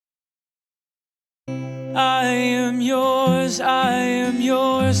I am yours, I am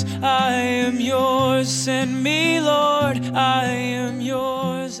yours, I am yours, send me, Lord, I am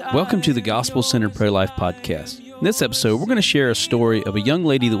yours. Welcome to the Gospel-Centered Pro-Life Podcast. In this episode, we're going to share a story of a young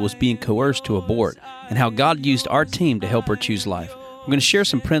lady that was being coerced to abort and how God used our team to help her choose life. We're going to share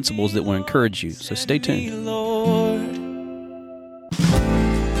some principles that will encourage you, so stay tuned. Lord,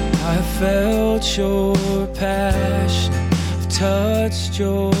 I felt your passion, I've touched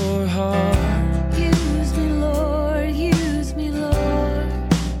your heart. Use me, Lord, use me, Lord.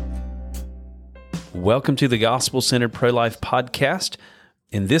 Welcome to the Gospel-Centered Pro-Life Podcast.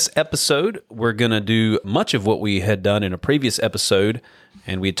 In this episode, we're going to do much of what we had done in a previous episode,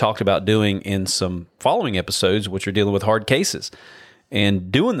 and we had talked about doing in some following episodes, which are dealing with hard cases.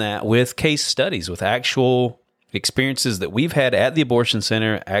 And doing that with case studies, with actual experiences that we've had at the abortion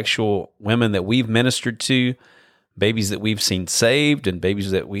center, actual women that we've ministered to, babies that we've seen saved, and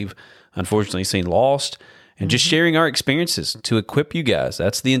babies that we've unfortunately seen lost, and just sharing our experiences to equip you guys.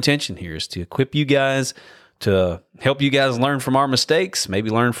 That's the intention here, is to equip you guys, to help you guys learn from our mistakes, maybe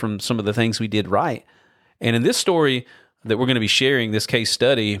learn from some of the things we did right. And in this story that we're going to be sharing, this case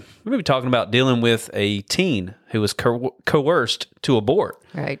study, we're going to be talking about dealing with a teen who was coerced to abort.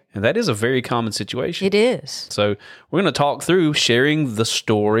 Right. And that is a very common situation. It is. So we're going to talk through sharing the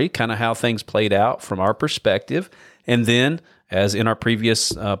story, kind of how things played out from our perspective. And then, as in our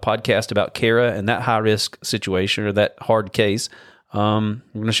previous podcast about Kara and that high-risk situation or that hard case, we're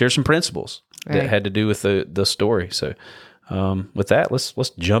going to share some principles that had to do with the story. So with that, let's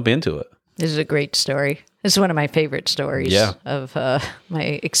jump into it. This is a great story. This is one of my favorite stories of my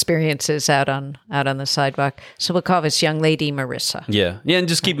experiences out on the sidewalk. So we'll call this young lady Marissa. Yeah, and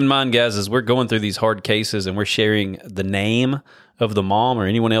just keep in mind, guys, as we're going through these hard cases and we're sharing the name of the mom or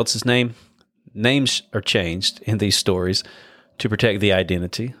anyone else's name, names are changed in these stories to protect the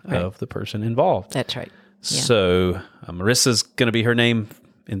identity of the person involved. That's right. Yeah. So Marissa's going to be her name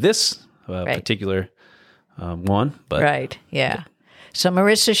in this particular one. But right, yeah. So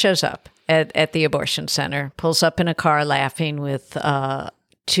Marissa shows up at the abortion center, pulls up in a car laughing with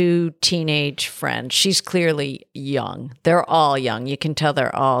two teenage friends. She's clearly young. They're all young. You can tell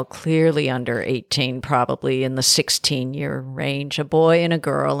they're all clearly under 18, probably in the 16-year range, a boy and a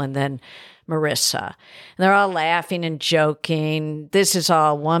girl, and then Marissa. And they're all laughing and joking. This is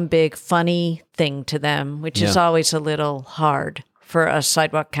all one big funny thing to them, which is always a little hard for us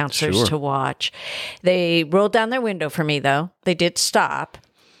sidewalk counselors to watch. They rolled down their window for me, though. They did stop.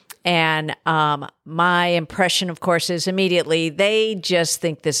 And my impression, of course, is immediately they just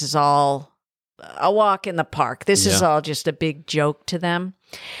think this is all a walk in the park. This is all just a big joke to them.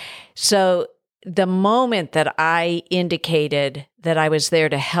 So the moment that I indicated that I was there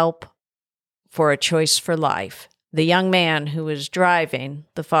to help for a choice for life, the young man who was driving,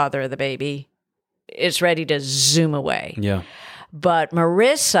 the father of the baby, is ready to zoom away. Yeah. But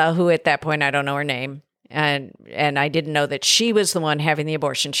Marissa, who at that point, I don't know her name, and I didn't know that she was the one having the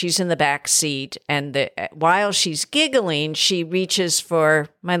abortion. She's in the back seat, and while she's giggling, she reaches for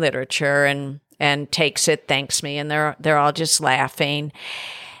my literature and takes it, thanks me, and they're all just laughing.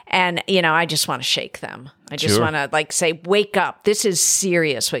 And, I just want to shake them. I just want to say, wake up. This is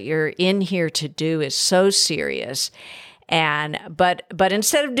serious. What you're in here to do is so serious. But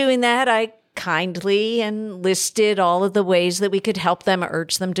instead of doing that, I kindly and listed all of the ways that we could help them,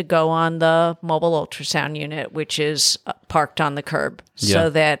 urge them to go on the mobile ultrasound unit, which is parked on the curb, so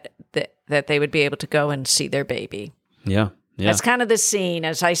that they would be able to go and see their baby. Yeah. That's kind of the scene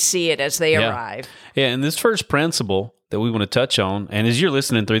as I see it as they arrive. Yeah, and this first principle that we want to touch on, and as you're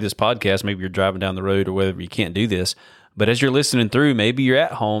listening through this podcast, maybe you're driving down the road or whatever, you can't do this, but as you're listening through, maybe you're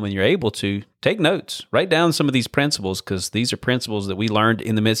at home and you're able to take notes, write down some of these principles, because these are principles that we learned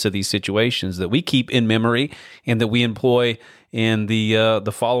in the midst of these situations that we keep in memory and that we employ in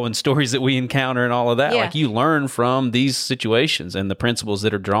the following stories that we encounter and all of that. Like, you learn from these situations and the principles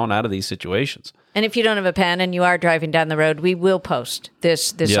that are drawn out of these situations. And if you don't have a pen and you are driving down the road, we will post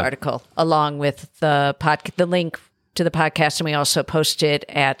this article along with the link to the podcast, and we also post it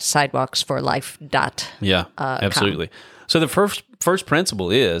at sidewalksforlife.com. Yeah, absolutely. So the first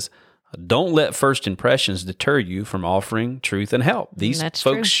principle is, don't let first impressions deter you from offering truth and help. These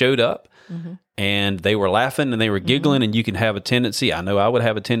folks showed up, and they were laughing and they were giggling, and you can have a tendency, I know I would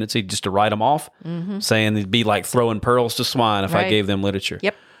have a tendency just to write them off, saying it'd be like throwing pearls to swine if I gave them literature.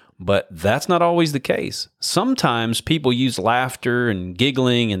 Yep. But that's not always the case. Sometimes people use laughter and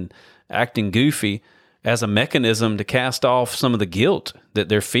giggling and acting goofy as a mechanism to cast off some of the guilt that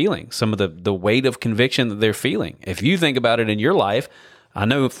they're feeling, some of the weight of conviction that they're feeling. If you think about it in your life, I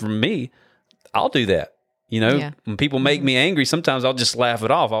know for me, I'll do that. Yeah. When people make me angry, sometimes I'll just laugh it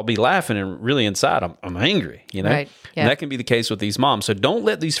off. I'll be laughing and really inside I'm angry, Right. Yeah. And that can be the case with these moms. So don't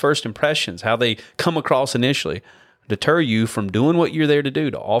let these first impressions, how they come across initially, deter you from doing what you're there to do,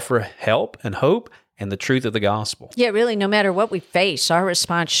 to offer help and hope and the truth of the gospel. Yeah, really, no matter what we face, our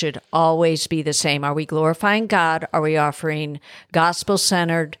response should always be the same. Are we glorifying God? Are we offering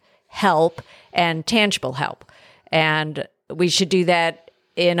gospel-centered help and tangible help? And we should do that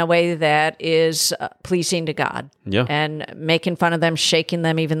in a way that is pleasing to God. Yeah. And making fun of them, shaking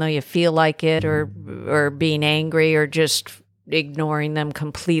them even though you feel like it, or being angry, or just ignoring them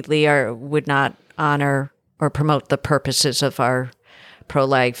completely, or would not honor or promote the purposes of our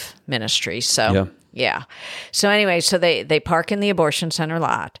pro-life ministry. So, yeah. So anyway, so they park in the abortion center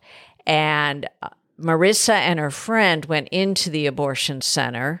lot, and Marissa and her friend went into the abortion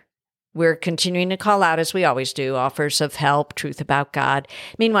center. We're continuing to call out, as we always do, offers of help, truth about God.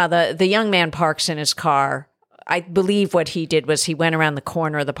 Meanwhile, the young man parks in his car. I believe what he did was he went around the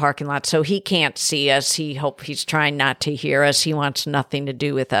corner of the parking lot, so he can't see us. He's trying not to hear us. He wants nothing to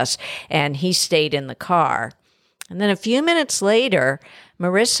do with us. And he stayed in the car. And then a few minutes later,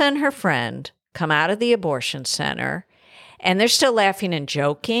 Marissa and her friend come out of the abortion center, and they're still laughing and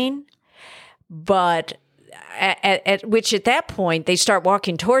joking, but at that point they start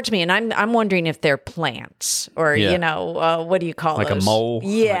walking towards me, and I'm wondering if they're plants, or what do you call like those? a mole,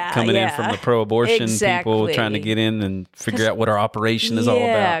 like coming in from the pro-abortion people trying to get in and figure out what our operation is all about.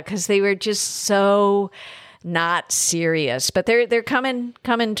 Yeah, because they were just so not serious, but they're coming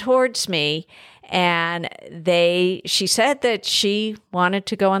towards me. And she said that she wanted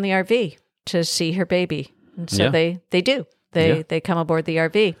to go on the RV to see her baby. And so they do. They come aboard the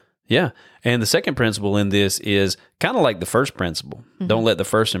RV. Yeah. And the second principle in this is kind of like the first principle. Mm-hmm. Don't let the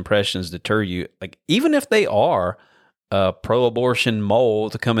first impressions deter you. Like, even if they are a pro-abortion mole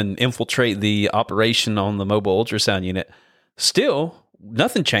to come and infiltrate the operation on the mobile ultrasound unit, still,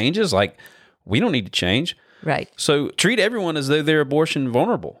 nothing changes. Like, we don't need to change. Right. So treat everyone as though they're abortion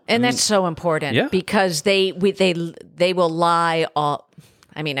vulnerable. And that's so important because they will lie all,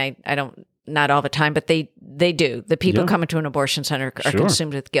 I don't, not all the time, but they do. The people coming to an abortion center are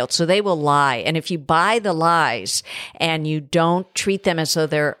consumed with guilt. So they will lie. And if you buy the lies and you don't treat them as though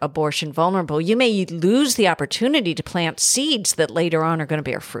they're abortion vulnerable, you may lose the opportunity to plant seeds that later on are going to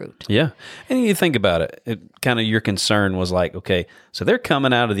bear fruit. Yeah. And you think about it, kind of your concern was like, okay, so they're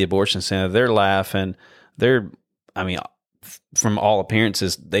coming out of the abortion center, they're laughing, from all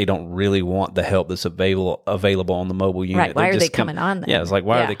appearances, they don't really want the help that's available on the mobile unit. Right. Why are they coming on then? Yeah, it's like,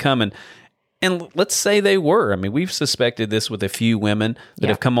 why are they coming? And let's say they were. We've suspected this with a few women that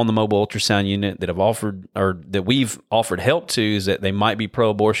have come on the mobile ultrasound unit that have offered, or that we've offered help to, is that they might be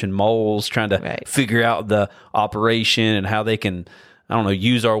pro-abortion moles trying to figure out the operation and how they can,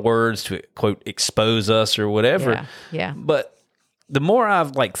 use our words to, quote, expose us or whatever. Yeah. But the more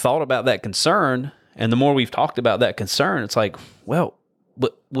I've thought about that concern, and the more we've talked about that concern, it's like, well,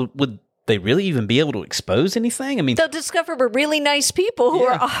 would they really even be able to expose anything? They'll discover we're really nice people who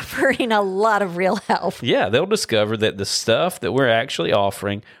are offering a lot of real help. Yeah, they'll discover that the stuff that we're actually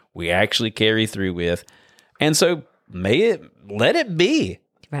offering, we actually carry through with. And so let it be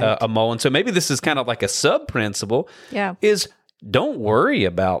a mole. And so maybe this is kind of like a sub-principle, is don't worry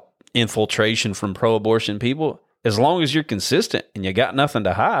about infiltration from pro-abortion people as long as you're consistent and you got nothing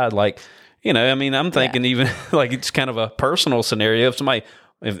to hide. I'm thinking even it's kind of a personal scenario. If somebody,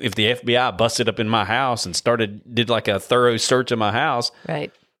 if the FBI busted up in my house and did a thorough search of my house,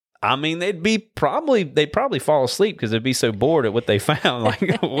 right? They'd probably fall asleep because they'd be so bored at what they found.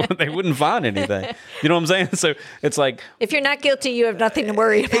 They wouldn't find anything. You know what I'm saying? So it's like, if you're not guilty, you have nothing to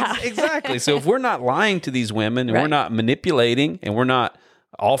worry about. Exactly. So if we're not lying to these women and we're not manipulating and we're not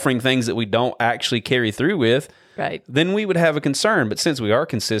offering things that we don't actually carry through with, then we would have a concern. But since we are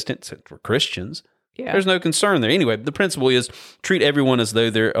consistent, since we're Christians, there's no concern there. Anyway, the principle is treat everyone as though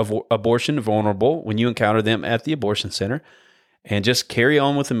they're abortion vulnerable when you encounter them at the abortion center, and just carry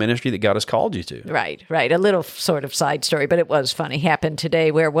on with the ministry that God has called you to. Right. A little sort of side story, but it was funny. Happened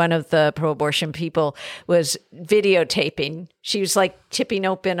today where one of the pro-abortion people was videotaping. She was tipping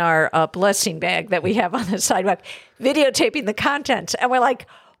open our blessing bag that we have on the sidewalk, videotaping the contents. And we're like,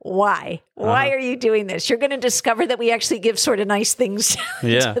 why? Why are you doing this? You're going to discover that we actually give sort of nice things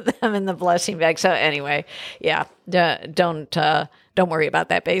to them in the blessing bag. So anyway, don't worry about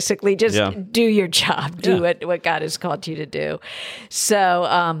that. Basically, just do your job. Do what God has called you to do.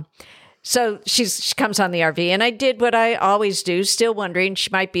 So, she comes on the RV, and I did what I always do, still wondering, she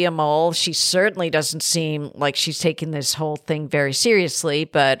might be a mole. She certainly doesn't seem like she's taking this whole thing very seriously,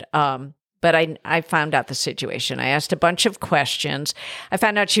 but I found out the situation. I asked a bunch of questions. I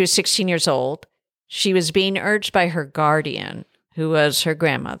found out she was 16 years old. She was being urged by her guardian, who was her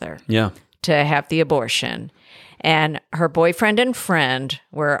grandmother, Yeah. to have the abortion. And her boyfriend and friend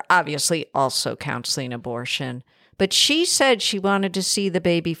were obviously also counseling abortion. But she said she wanted to see the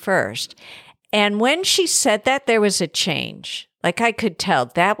baby first. And when she said that, there was a change. Like I could tell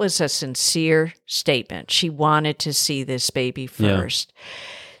that was a sincere statement. She wanted to see this baby first.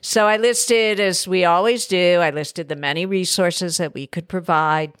 So I listed, as we always do, I listed the many resources that we could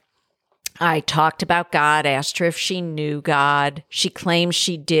provide. I talked about God, asked her if she knew God. She claims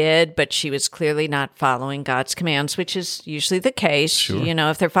she did, but she was clearly not following God's commands, which is usually the case. Sure. You know,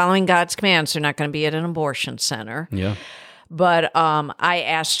 if they're following God's commands, they're not going to be at an abortion center. Yeah. But I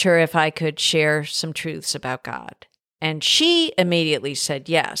asked her if I could share some truths about God. And she immediately said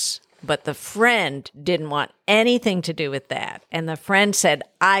yes. But the friend didn't want anything to do with that. And the friend said,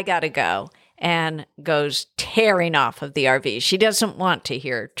 I got to go, and goes tearing off of the RV. She doesn't want to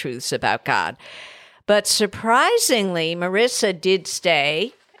hear truths about God. But surprisingly, Marissa did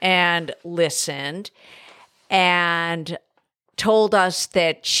stay and listened and told us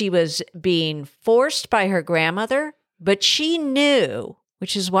that she was being forced by her grandmother, but she knew,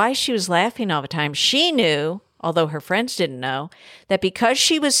 which is why she was laughing all the time. She knew, although her friends didn't know, that because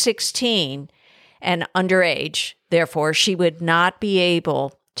she was 16 and underage, therefore she would not be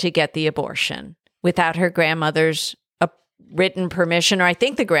able to get the abortion without her grandmother's written permission, or I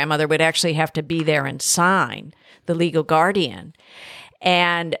think the grandmother would actually have to be there and sign, the legal guardian.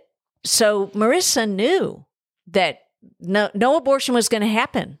 And so Marissa knew that no abortion was going to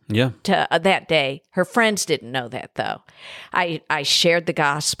happen to that day. Her friends didn't know that, though. I shared the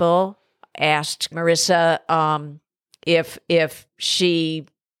gospel, asked Marissa if she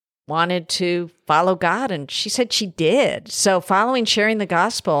wanted to follow God, and she said she did. So following sharing the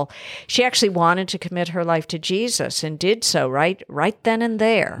gospel, she actually wanted to commit her life to Jesus and did so right then and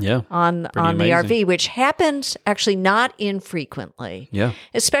there on the RV, which happens actually not infrequently. Yeah.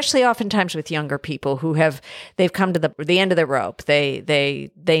 Especially oftentimes with younger people who they've come to the end of the rope. They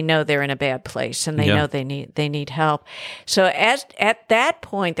know they're in a bad place, and they know they need help. So at that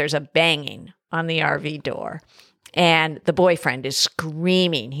point there's a banging on the RV door. And the boyfriend is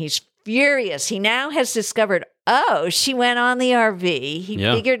screaming. He's furious. He now has discovered, she went on the RV. He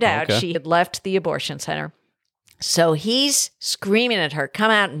figured out she had left the abortion center. So he's screaming at her,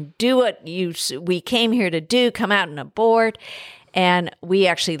 come out and do what we came here to do. Come out and abort. And we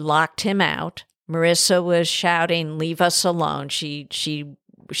actually locked him out. Marissa was shouting, leave us alone. She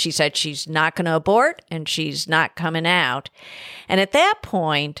said she's not going to abort and she's not coming out. And at that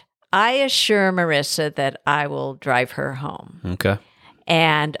point, I assure Marissa that I will drive her home. Okay.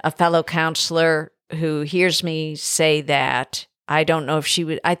 And a fellow counselor who hears me say that, I don't know if she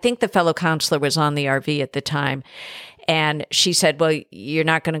would, I think the fellow counselor was on the RV at the time. And she said, well, you're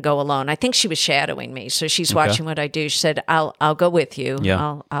not going to go alone. I think she was shadowing me. So she's watching what I do. She said, I'll go with you.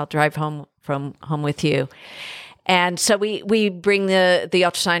 Yeah. I'll drive home with you. And so we bring the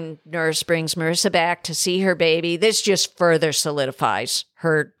ultrasound nurse brings Marissa back to see her baby. This just further solidifies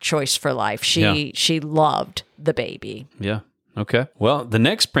her choice for life. She loved the baby. Yeah. Okay. Well, the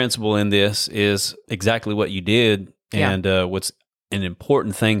next principle in this is exactly what you did, and what's an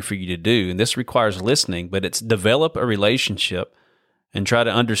important thing for you to do. And this requires listening, but it's develop a relationship and try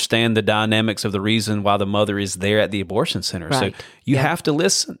to understand the dynamics of the reason why the mother is there at the abortion center. Right. So you have to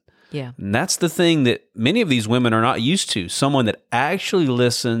listen. Yeah. And that's the thing that many of these women are not used to, someone that actually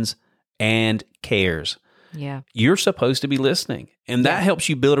listens and cares. Yeah. You're supposed to be listening, and that helps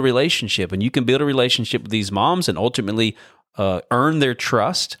you build a relationship, and you can build a relationship with these moms and ultimately earn their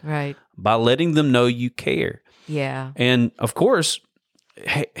trust by letting them know you care. Yeah. And of course,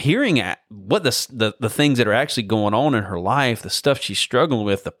 hearing what the things that are actually going on in her life, the stuff she's struggling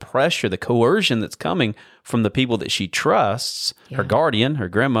with, the pressure, the coercion that's coming from the people that she trusts, her guardian, her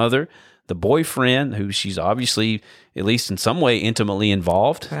grandmother, the boyfriend, who she's obviously, at least in some way, intimately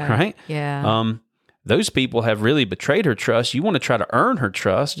involved, right? Yeah. Those people have really betrayed her trust. You want to try to earn her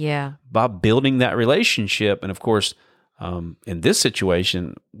trust by building that relationship. And of course, in this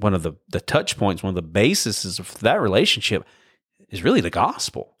situation, one of the touch points, one of the bases of that relationship is really the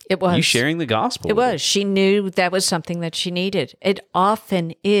gospel. It was. You sharing the gospel. It was. She knew that was something that she needed. It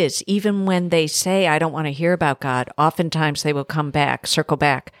often is. Even when they say, I don't want to hear about God, oftentimes they will circle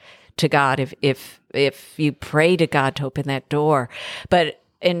back to God if you pray to God to open that door. But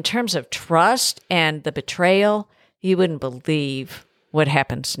in terms of trust and the betrayal, you wouldn't believe what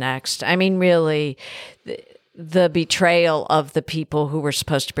happens next. I mean, really, the betrayal of the people who were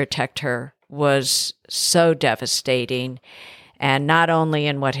supposed to protect her was so devastating. And not only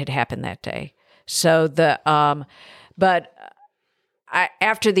in what had happened that day. So after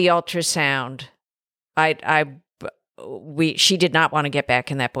the ultrasound, she did not want to get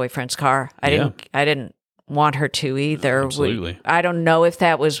back in that boyfriend's car. I didn't want her to either. Absolutely. I don't know if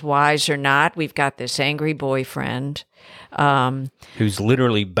that was wise or not. We've got this angry boyfriend who's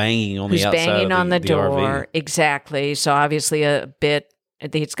literally banging on the outside of the door. RV. Exactly. So obviously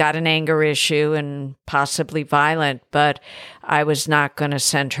he's got an anger issue and possibly violent, but I was not going to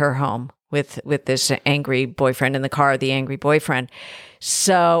send her home with this angry boyfriend in the car, the angry boyfriend.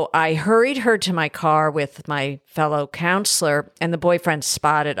 So I hurried her to my car with my fellow counselor, and the boyfriend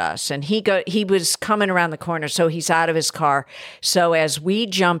spotted us, and he was coming around the corner, so he's out of his car. So as we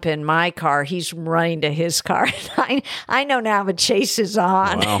jump in my car, he's running to his car. I know now the chase is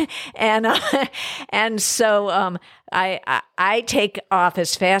on. Wow. and so I take off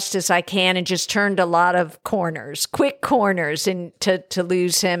as fast as I can and just turned a lot of corners, quick corners, and to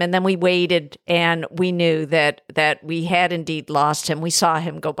lose him. And then we waited, and we knew that we had indeed lost him. We saw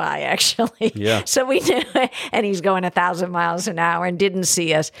him go by, actually. Yeah. So we knew, and he's going 1,000 miles an hour and didn't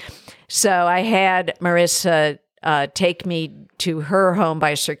see us. So I had Marissa take me to her home by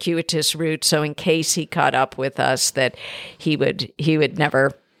a circuitous route. So in case he caught up with us, that he would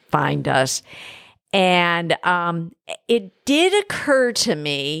never find us. And it did occur to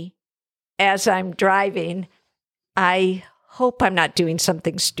me as I'm driving, I hope I'm not doing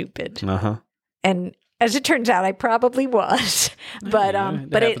something stupid. Uh-huh. And as it turns out, I probably was, but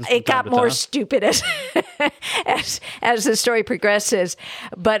it got more stupid as as the story progresses.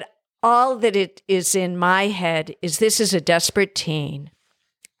 But all that it is in my head is this is a desperate teen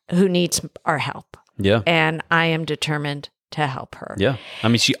who needs our help. Yeah. And I am determined to help her. Yeah. I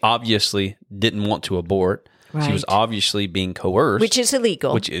mean, she obviously didn't want to abort. Right. She was obviously being coerced. Which is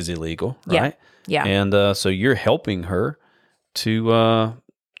illegal. Right? Yeah. And so you're helping her to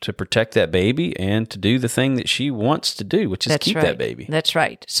protect that baby and to do the thing that she wants to do, which is keep that baby. That's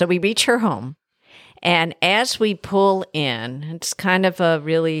right. So we reach her home. And as we pull in, it's kind of a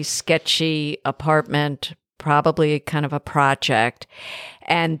really sketchy apartment, probably kind of a project.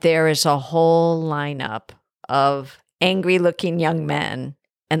 And there is a whole lineup of angry-looking young men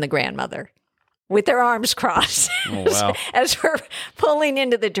and the grandmother with their arms crossed. Oh, wow. as we're pulling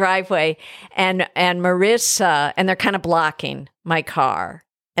into the driveway. And Marissa, and they're kind of blocking my car.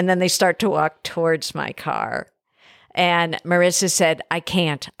 And then they start to walk towards my car. And Marissa said, I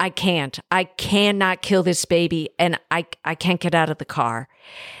cannot kill this baby, and I can't get out of the car.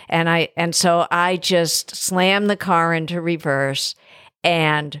 And so I just slammed the car into reverse,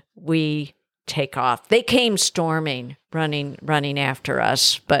 and we take off. They came storming, running after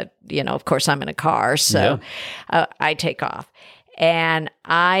us, but of course I'm in a car, so I take off. And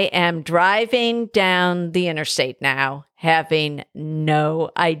I am driving down the interstate now, having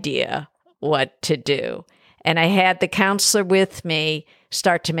no idea what to do. And I had the counselor with me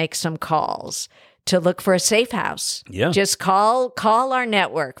start to make some calls to look for a safe house. Yeah. Just call our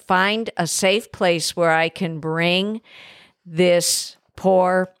network, find a safe place where I can bring this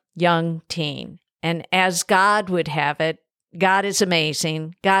poor young teen. And as God would have it, God is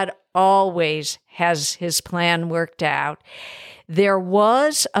amazing. God always has his plan worked out. There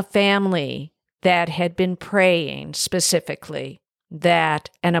was a family that had been praying specifically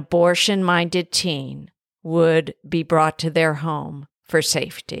that an abortion-minded teen would be brought to their home for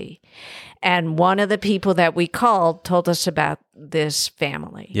safety. And one of the people that we called told us about this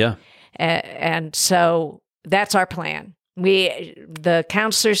family. Yeah. And so that's our plan. The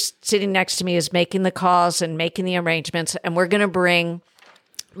counselor sitting next to me is making the calls and making the arrangements, and we're going to bring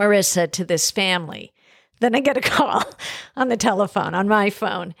Marissa to this family. Then I get a call on the telephone, on my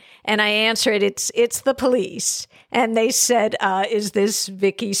phone, and I answer it. It's the police. And they said, is this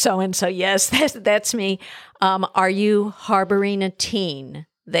Vicky so-and-so? Yes, that's me. Are you harboring a teen?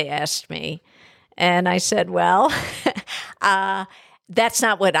 They asked me. And I said, well, that's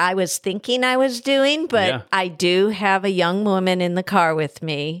not what I was thinking I was doing, but I do have a young woman in the car with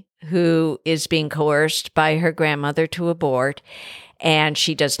me who is being coerced by her grandmother to abort, and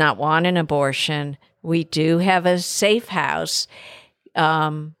she does not want an abortion. We do have a safe house,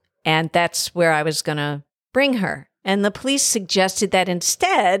 and that's where I was going to bring her. And the police suggested that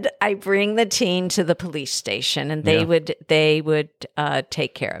instead I bring the teen to the police station, and they would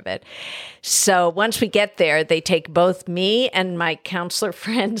take care of it. So once we get there, they take both me and my counselor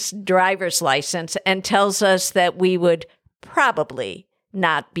friend's driver's license and tells us that we would probably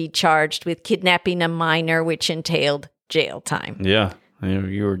not be charged with kidnapping a minor, which entailed jail time. Yeah,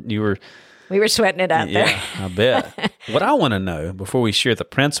 you were. We were sweating it out there. Yeah, I bet. What I want to know, before we share the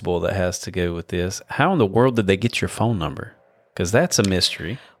principle that has to go with this, how in the world did they get your phone number? Because that's a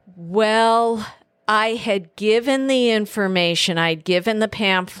mystery. Well, I had given the information, I'd given the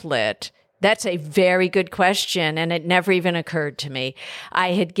pamphlet That's a very good question, and it never even occurred to me.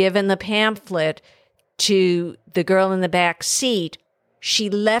 I had given the pamphlet to the girl in the back seat. She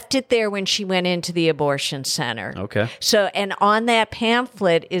left it there when she went into the abortion center. Okay. So, and on that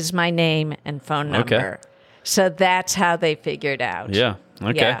pamphlet is my name and phone number. Okay. So that's how they figured out. Yeah.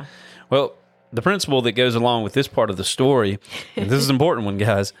 Okay. Yeah. Well, the principle that goes along with this part of the story, and this is an important one,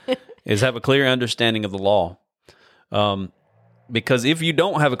 guys, is have a clear understanding of the law. Because if you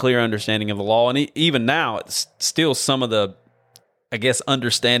don't have a clear understanding of the law, and even now, it's still some of the, I guess,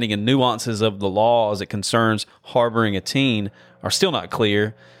 understanding and nuances of the law as it concerns harboring a teen are still not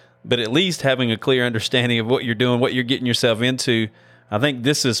clear. But at least having a clear understanding of what you're doing, what you're getting yourself into, I think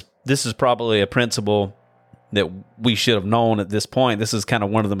this is probably a principle that we should have known at this point. This is kind of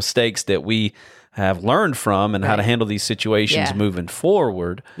one of the mistakes that we have learned from and how to handle these situations moving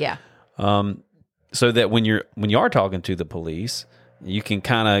forward. Yeah. So that when you are talking to the police, you can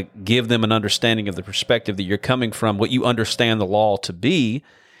kind of give them an understanding of the perspective that you're coming from, what you understand the law to be,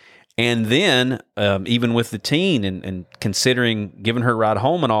 and then even with the teen and considering giving her a ride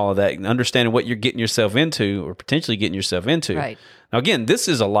home and all of that, and understanding what you're getting yourself into or potentially getting yourself into. Right. Now, again, this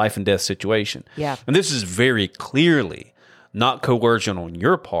is a life and death situation. Yeah. And this is very clearly not coercion on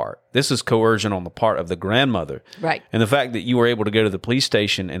your part. This is coercion on the part of the grandmother. Right. And the fact that you were able to go to the police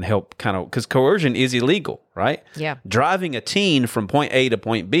station and help because coercion is illegal, right? Yeah. Driving a teen from point A to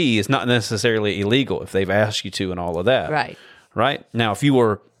point B is not necessarily illegal if they've asked you to and all of that. Right. Right. Now, if you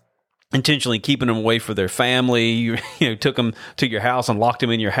were intentionally keeping them away from their family, you took them to your house and locked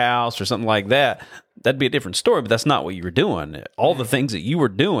them in your house or something like that, that'd be a different story, but that's not what you were doing. All the things that you were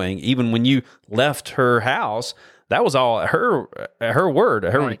doing, even when you left her house, that was all her word,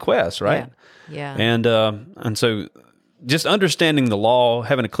 her request, right? Yeah. And so just understanding the law,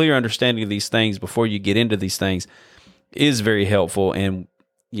 having a clear understanding of these things before you get into these things is very helpful. And,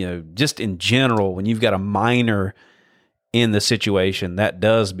 just in general, when you've got a minor in the situation, that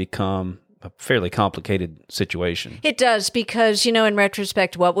does become a fairly complicated situation. It does because, in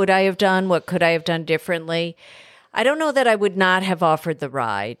retrospect, what would I have done? What could I have done differently? I don't know that I would not have offered the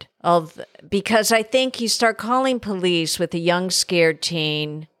ride because I think you start calling police with a young, scared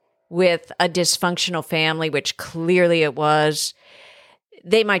teen with a dysfunctional family, which clearly it was.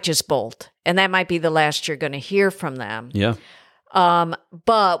 They might just bolt, and that might be the last you're going to hear from them. Yeah.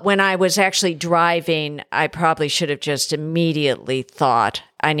 But when I was actually driving, I probably should have just immediately thought,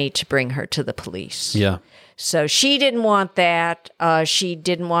 I need to bring her to the police. Yeah. So she didn't want that. She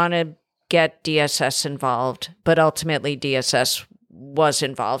didn't want to get DSS involved, but ultimately DSS was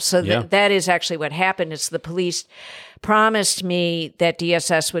involved. So that is actually what happened is the police promised me that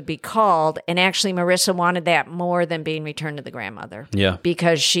DSS would be called, and actually Marissa wanted that more than being returned to the grandmother. Yeah.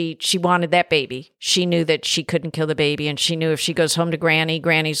 Because she wanted that baby. She knew that she couldn't kill the baby, and she knew if she goes home to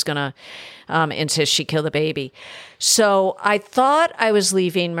Granny's going to insist she kill the baby. So I thought I was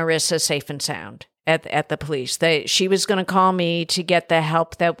leaving Marissa safe and sound at the police. She was going to call me to get the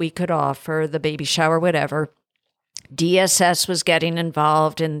help that we could offer, the baby shower, whatever. DSS was getting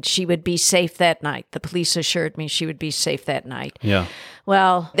involved, and she would be safe that night. The police assured me she would be safe that night. Yeah.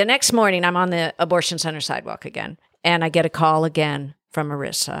 Well, the next morning, I'm on the abortion center sidewalk again, and I get a call again from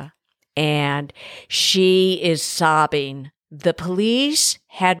Marissa, and she is sobbing. The police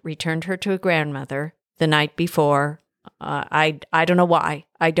had returned her to a grandmother the night before. I don't know why.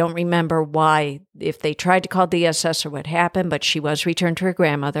 I don't remember why, if they tried to call DSS or what happened, but she was returned to her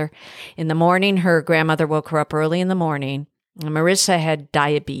grandmother. In the morning, her grandmother woke her up early in the morning. Marissa had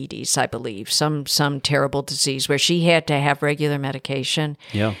diabetes, I believe, some terrible disease where she had to have regular medication.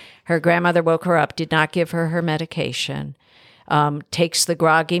 Yeah. Her grandmother woke her up, did not give her medication, takes the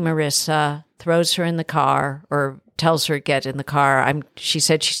groggy Marissa, throws her in the car, or tells her to get in the car. She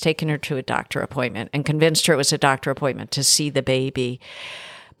said she's taken her to a doctor appointment and convinced her it was a doctor appointment to see the baby.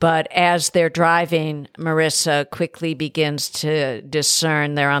 But as they're driving, Marissa quickly begins to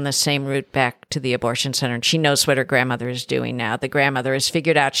discern they're on the same route back to the abortion center. And she knows what her grandmother is doing now. The grandmother has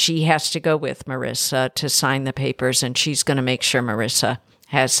figured out she has to go with Marissa to sign the papers, and she's going to make sure Marissa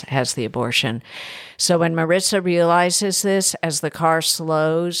has the abortion. So when Marissa realizes this, as the car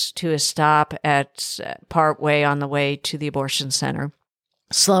slows to a stop at part way on the way to the abortion center,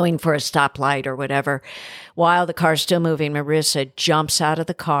 slowing for a stoplight or whatever, while the car's still moving, Marissa jumps out of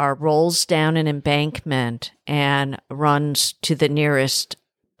the car, rolls down an embankment, and runs to the nearest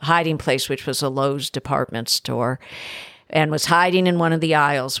hiding place, which was a Lowe's department store, and was hiding in one of the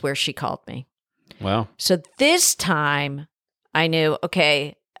aisles where she called me. Wow. So this time I knew,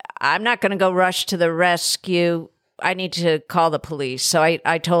 okay, I'm not going to go rush to the rescue I need to call the police. So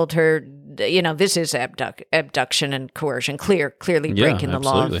I told her, this is abduction and coercion, clearly breaking the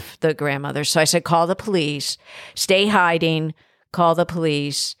law absolutely. of the grandmother. So I said, call the police, stay hiding, call the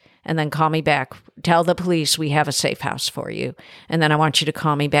police, and then call me back. Tell the police we have a safe house for you. And then I want you to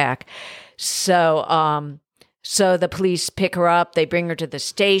call me back. So, so the police pick her up. They bring her to the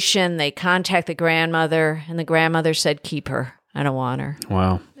station. They contact the grandmother, and the grandmother said, keep her. I don't want her.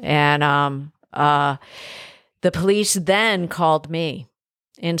 Wow. And the police then called me.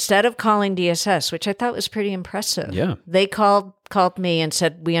 Instead of calling DSS, which I thought was pretty impressive. Yeah. They called me and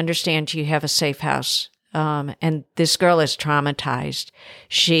said, we understand you have a safe house. And this girl is traumatized.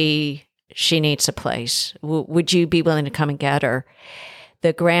 She needs a place. Would you be willing to come and get her?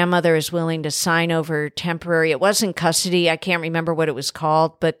 The grandmother is willing to sign over temporary, it wasn't custody, I can't remember what it was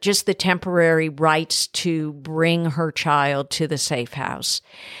called, but just the temporary rights to bring her child to the safe house.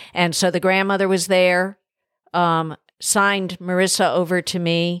 And so the grandmother was there, signed Marissa over to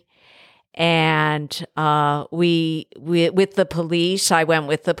me, and we with the police, I went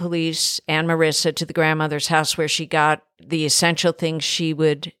with the police and Marissa to the grandmother's house where she got the essential things she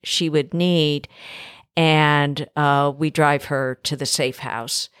would need. And we drive her to the safe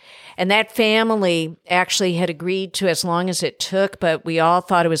house. And that family actually had agreed to as long as it took, but we all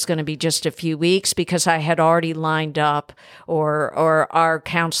thought it was going to be just a few weeks because I had already lined up, or our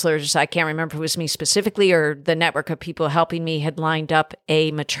counselors, I can't remember if it was me specifically or the network of people helping me, had lined up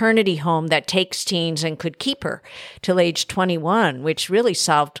a maternity home that takes teens and could keep her till age 21, which really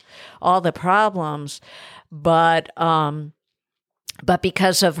solved all the problems. But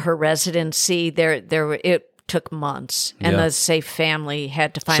because of her residency, it took months, and the safe family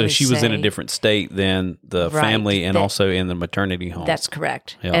had to finally. So she was in a different state than the family, and also in the maternity home. That's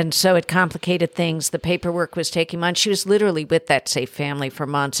correct. Yeah. And so it complicated things. The paperwork was taking months. She was literally with that safe family for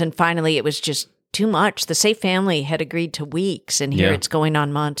months, and finally it was just too much. The safe family had agreed to weeks, and here it's going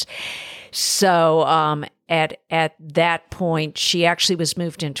on months. So at that point, she actually was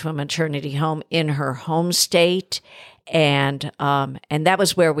moved into a maternity home in her home state. And that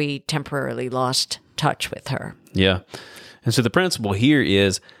was where we temporarily lost touch with her. Yeah. And so the principle here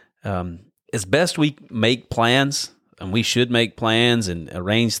is, as best we make plans, and we should make plans and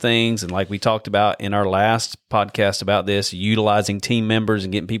arrange things. And like we talked about in our last podcast about this, utilizing team members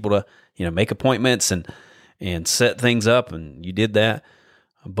and getting people to, make appointments and set things up. And you did that.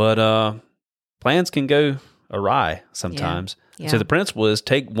 But plans can go awry sometimes. Yeah. So the principle is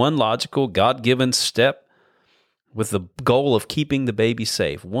take one logical, God-given step with the goal of keeping the baby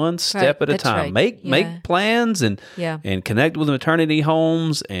safe, one step at a time. Right. Make plans and connect with maternity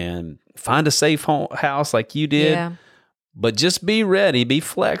homes and find a safe house like you did. Yeah. But just be ready, be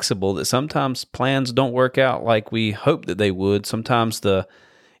flexible that sometimes plans don't work out like we hope that they would. Sometimes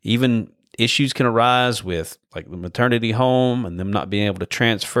even issues can arise with like the maternity home and them not being able to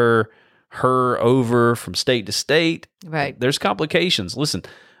transfer her over from state to state. Right. There's complications. Listen,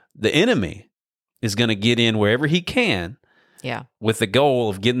 the enemy is going to get in wherever he can, with the goal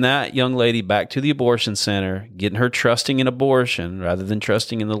of getting that young lady back to the abortion center, getting her trusting in abortion rather than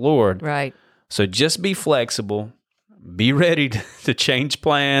trusting in the Lord. Right. So just be flexible, be ready to change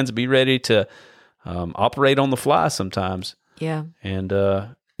plans, be ready to operate on the fly sometimes. Yeah. And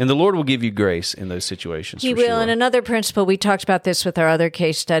the Lord will give you grace in those situations. He for will. sure. And another principle, we talked about this with our other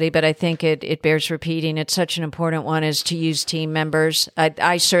case study, but I think it bears repeating. It's such an important one, is to use team members.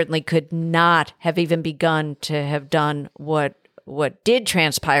 I certainly could not have even begun to have done what did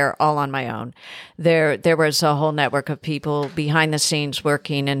transpire all on my own. There was a whole network of people behind the scenes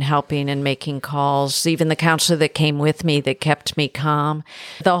working and helping and making calls. Even the counselor that came with me that kept me calm.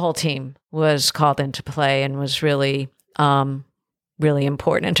 The whole team was called into play and was really really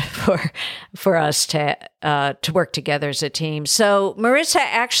important for us to work together as a team. So Marissa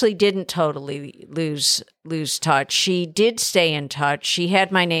actually didn't totally lose touch. She did stay in touch. She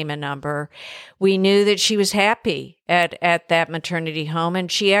had my name and number. We knew that she was happy at that maternity home,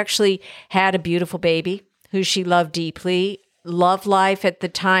 and she actually had a beautiful baby who she loved deeply. Love Life at the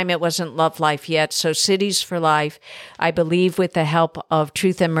time, it wasn't Love Life yet. So Cities for Life, I believe, with the help of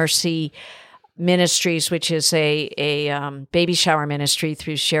Truth and Mercy Ministries, which is a baby shower ministry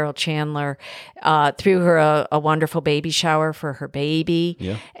through Cheryl Chandler, threw her a wonderful baby shower for her baby.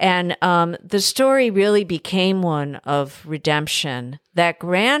 Yeah. And the story really became one of redemption. That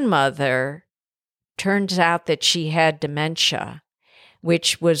grandmother, turns out that she had dementia,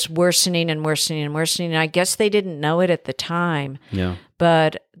 which was worsening and worsening and worsening. And I guess they didn't know it at the time. Yeah.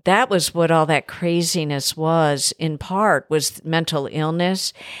 But that was what all that craziness was, in part, was mental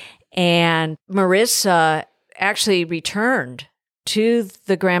illness. And Marissa actually returned to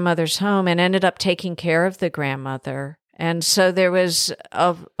the grandmother's home and ended up taking care of the grandmother. And so there was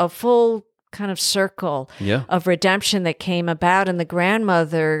a full kind of circle of redemption that came about. And the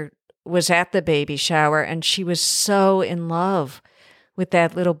grandmother was at the baby shower, and she was so in love with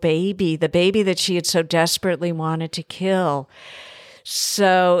that little baby, the baby that she had so desperately wanted to kill.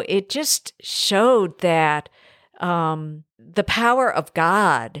 So it just showed that the power of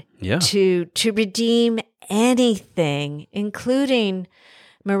God to redeem anything, including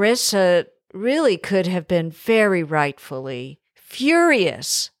Marissa, really could have been very rightfully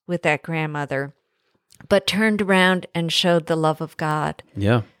furious with that grandmother, but turned around and showed the love of God.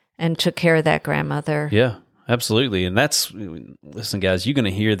 Yeah. And took care of that grandmother. Yeah, absolutely. And listen, guys, you're going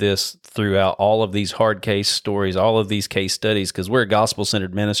to hear this throughout all of these hard case stories, all of these case studies, because we're a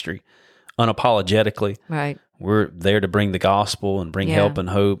gospel-centered ministry, unapologetically. Right. We're there to bring the gospel and bring help and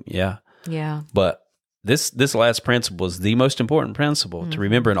hope. Yeah. Yeah. But this last principle is the most important principle to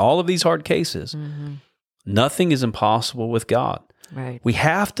remember in all of these hard cases. Nothing is impossible with God. Right. We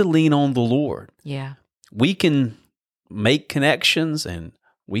have to lean on the Lord. Yeah. We can make connections, and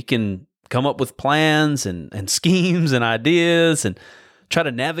we can come up with plans and schemes and ideas and try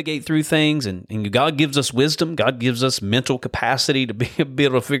to navigate through things. And God gives us wisdom. God gives us mental capacity to be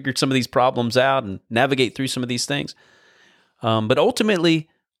able to figure some of these problems out and navigate through some of these things. But ultimately,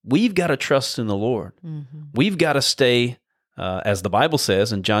 we've got to trust in the Lord. We've got to stay, as the Bible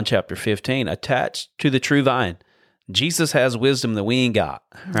says in John chapter 15, attached to the true vine. Jesus has wisdom that we ain't got,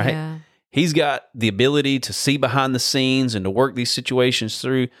 right? Yeah. He's got the ability to see behind the scenes and to work these situations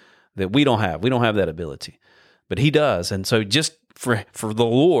through that we don't have. We don't have that ability, but he does. And so just for the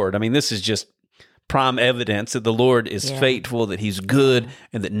Lord, I mean, this is just prime evidence that the Lord is faithful, that he's good,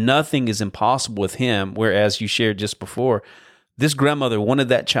 and that nothing is impossible with him. Whereas you shared just before, this grandmother wanted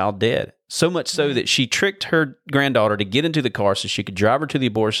that child dead, so much so that she tricked her granddaughter to get into the car so she could drive her to the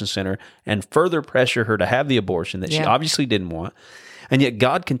abortion center and further pressure her to have the abortion that she obviously didn't want. And yet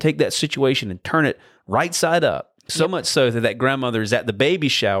God can take that situation and turn it right side up, so much so that grandmother is at the baby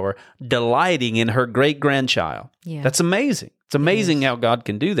shower delighting in her great-grandchild. Yeah. That's amazing. It's amazing how God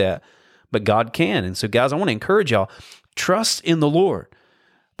can do that, but God can. And so, guys, I want to encourage y'all, trust in the Lord.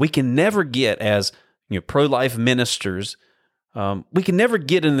 We can never get, as pro-life ministers, we can never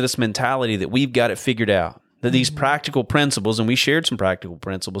get into this mentality that we've got it figured out, that these practical principles, and we shared some practical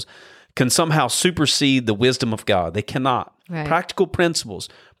principles, can somehow supersede the wisdom of God. They cannot. Right. Practical principles,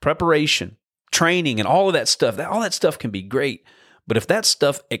 preparation, training, and all of that stuff can be great. But if that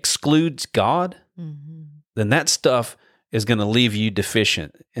stuff excludes God, then that stuff is going to leave you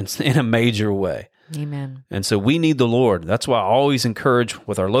deficient in a major way. Amen. And so we need the Lord. That's why I always encourage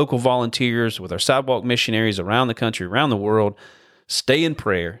with our local volunteers, with our sidewalk missionaries around the country, around the world, stay in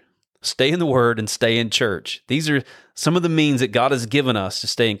prayer, stay in the Word, and stay in church. These are some of the means that God has given us to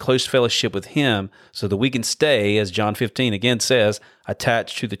stay in close fellowship with Him so that we can stay, as John 15 again says,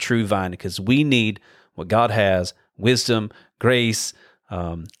 attached to the true vine, because we need what God has, wisdom, grace,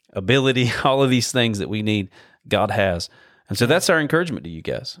 ability, all of these things that we need, God has. And so that's our encouragement to you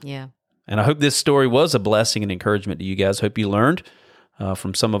guys. Yeah. And I hope this story was a blessing and encouragement to you guys. Hope you learned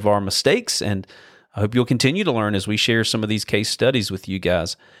from some of our mistakes, and I hope you'll continue to learn as we share some of these case studies with you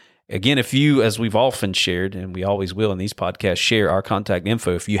guys. Again, if you, as we've often shared, and we always will in these podcasts, share our contact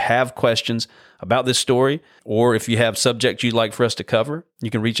info. If you have questions about this story, or if you have subjects you'd like for us to cover, you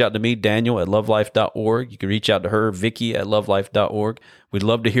can reach out to me, Daniel, at lovelife.org. You can reach out to her, Vicky, at lovelife.org. We'd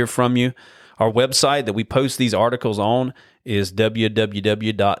love to hear from you. Our website that we post these articles on is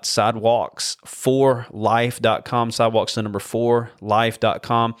www.sidewalks4life.com, sidewalks the number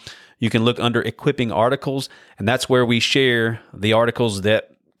 4life.com. You can look under equipping articles, and that's where we share the articles that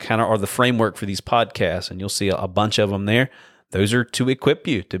kind of are the framework for these podcasts, and you'll see a bunch of them there. Those are to equip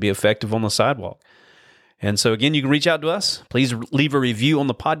you to be effective on the sidewalk. And so again, you can reach out to us. Please leave a review on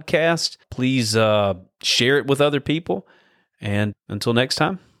the podcast. Please share it with other people. And until next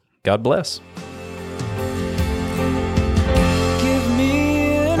time, God bless. Give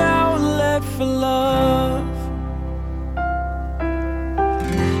me an outlet for love.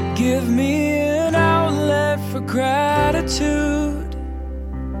 Give me an outlet for gratitude.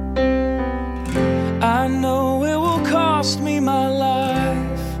 I know it will cost me my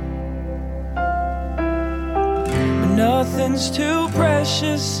life, but nothing's too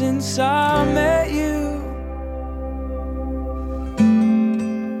precious since I met you.